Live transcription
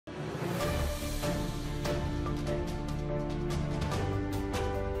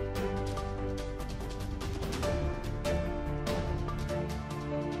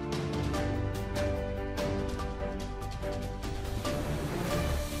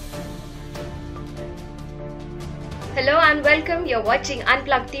Hello and welcome. You're watching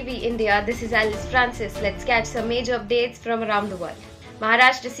Unplugged TV India. This is Alice Francis. Let's catch some major updates from around the world.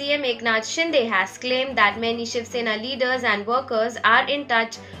 Maharashtra CM Eknath Shinde has claimed that many Shiv Sena leaders and workers are in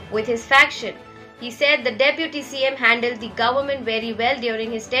touch with his faction. He said the Deputy CM handled the government very well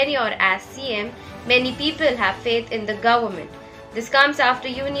during his tenure as CM. Many people have faith in the government. This comes after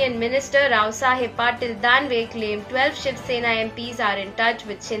Union Minister Rao Saheb Patil Danve claimed 12 Shiv Sena MPs are in touch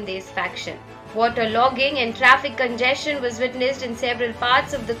with Shinde's faction. Waterlogging and traffic congestion was witnessed in several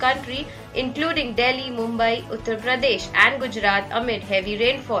parts of the country, including Delhi, Mumbai, Uttar Pradesh and Gujarat amid heavy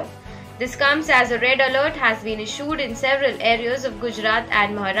rainfall. This comes as a red alert has been issued in several areas of Gujarat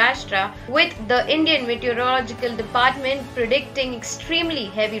and Maharashtra, with the Indian Meteorological Department predicting extremely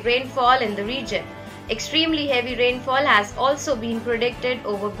heavy rainfall in the region. Extremely heavy rainfall has also been predicted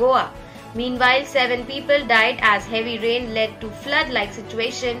over Goa. Meanwhile, 7 people died as heavy rain led to flood-like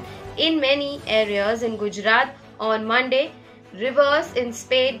situation in many areas in Gujarat on Monday. Rivers in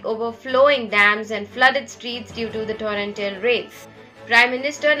Spain overflowing dams and flooded streets due to the torrential rains. Prime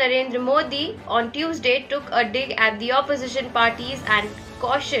Minister Narendra Modi on Tuesday took a dig at the opposition parties and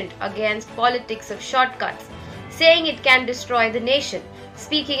cautioned against politics of shortcuts, saying it can destroy the nation.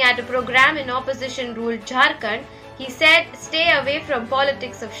 Speaking at a program in opposition-ruled Jharkhand, he said, "Stay away from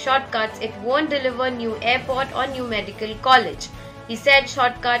politics of shortcuts. It won't deliver new airport or new medical college." He said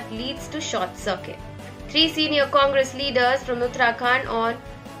shortcut leads to short circuit. 3 senior Congress leaders from Uttarakhand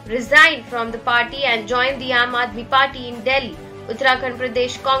resigned from the party and joined the Aam Aadmi Party in Delhi. Uttarakhand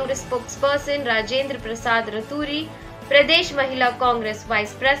Pradesh Congress spokesperson Rajendra Prasad Raturi, Pradesh Mahila Congress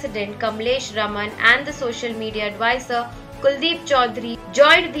Vice President Kamlesh Raman and the social media advisor Kuldeep Chaudhary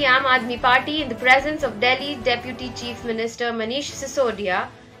joined the Aam Aadmi Party in the presence of Delhi Deputy Chief Minister Manish Sisodia.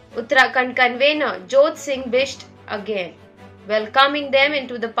 Uttarakhand convener Jot Singh Bisht again welcoming them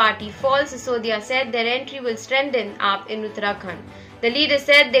into the party fall. Sisodia said their entry will strengthen AAP in Uttarakhand. The leader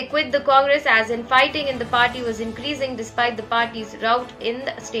said they quit the Congress as in fighting in the party was increasing despite the party's rout in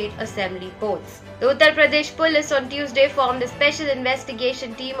the state assembly polls. The Uttar Pradesh police on Tuesday formed a special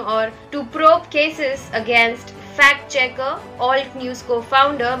investigation team to probe cases against fact-checker Alt News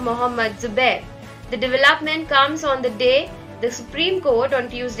co-founder Mohammad Zubair. The development comes on the day the Supreme Court on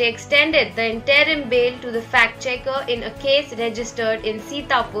Tuesday extended the interim bail to the fact-checker in a case registered in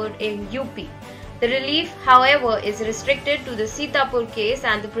Sitapur in UP. The relief, however, is restricted to the Sitapur case,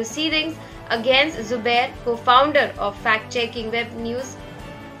 and the proceedings against Zubair, co-founder of fact-checking web news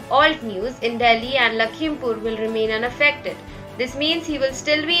Alt News in Delhi and Lakhimpur, will remain unaffected. This means he will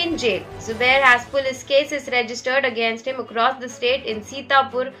still be in jail. Zubair has police cases registered against him across the state in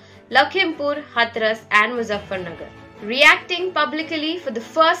Sitapur, Lakhimpur, Hathras and Muzaffarnagar. Reacting publicly for the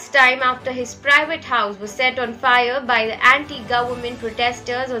first time after his private house was set on fire by the anti-government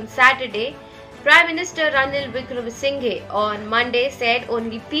protesters on Saturday, Prime Minister Ranil Wickremesinghe on Monday said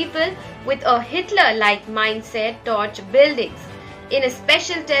only people with a Hitler-like mindset torch buildings. In a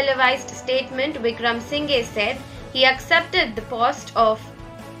special televised statement, Wickremesinghe said he accepted the post of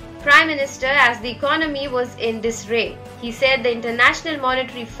Prime Minister as the economy was in disarray. He said the International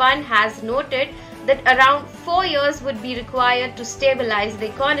Monetary Fund has noted that around 4 years would be required to stabilize the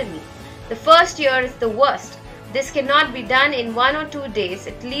economy. The first year is the worst. This cannot be done in 1 or 2 days.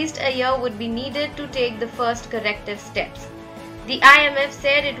 At least a year would be needed to take the first corrective steps. The IMF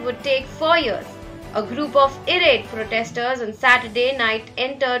said it would take 4 years. A group of irate protesters on Saturday night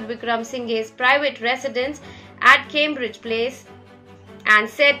entered Wickremesinghe's private residence at Cambridge Place and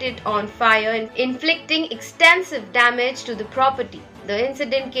set it on fire, inflicting extensive damage to the property. The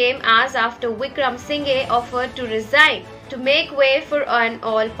incident came hours after Wickremesinghe offered to resign to make way for an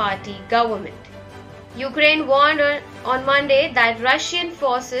all-party government. Ukraine warned on Monday that Russian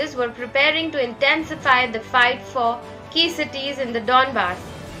forces were preparing to intensify the fight for key cities in the Donbass,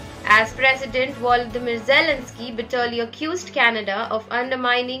 as President Volodymyr Zelensky bitterly accused Canada of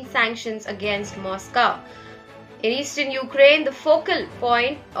undermining sanctions against Moscow. In eastern Ukraine, the focal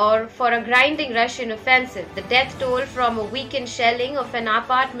point for a grinding Russian offensive, the death toll from a weekend shelling of an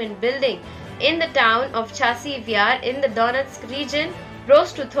apartment building in the town of Chasiv Yar in the Donetsk region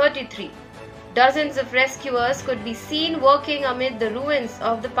rose to 33. Dozens of rescuers could be seen working amid the ruins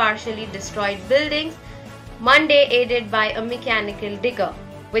of the partially destroyed buildings Monday, aided by a mechanical digger.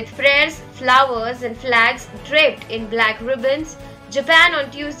 With prayers, flowers and flags draped in black ribbons, Japan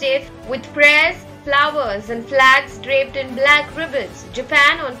on Tuesday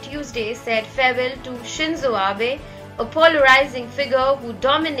Japan on Tuesday said farewell to Shinzo Abe, a polarizing figure who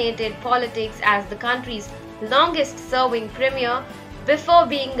dominated politics as the country's longest-serving premier before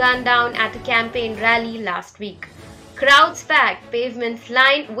being gunned down at a campaign rally last week. Crowds packed pavements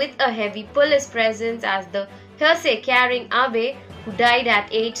lined with a heavy police presence as the hearse carrying Abe, who died at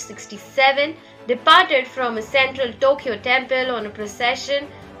age 67, departed from a central Tokyo temple on a procession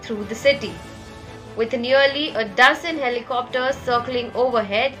through the city. With nearly a dozen helicopters circling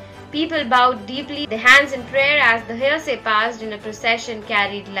overhead, people bowed deeply, their hands in prayer as the hearse passed in a procession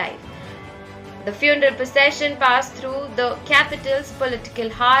carried live. The funeral procession passed through the capital's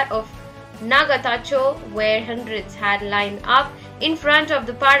political heart of Nagatacho, where hundreds had lined up in front of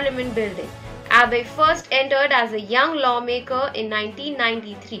the parliament building. Abe first entered as a young lawmaker in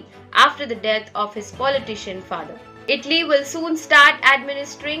 1993 after the death of his politician father. Italy will soon start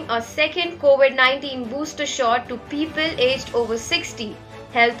administering a second COVID-19 booster shot to people aged over 60.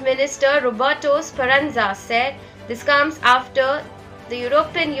 Health Minister Roberto Speranza said this comes after the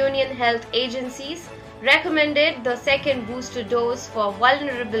European Union health agencies recommended the second booster dose for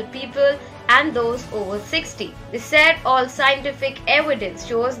vulnerable people and those over 60. They said all scientific evidence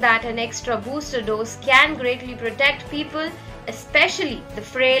shows that an extra booster dose can greatly protect people, especially the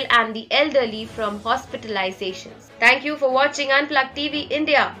frail and the elderly, from hospitalizations. Thank you for watching Unplugged TV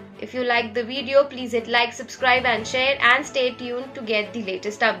India. If you liked the video, please hit like, subscribe and share, and stay tuned to get the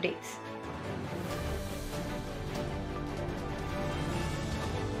latest updates.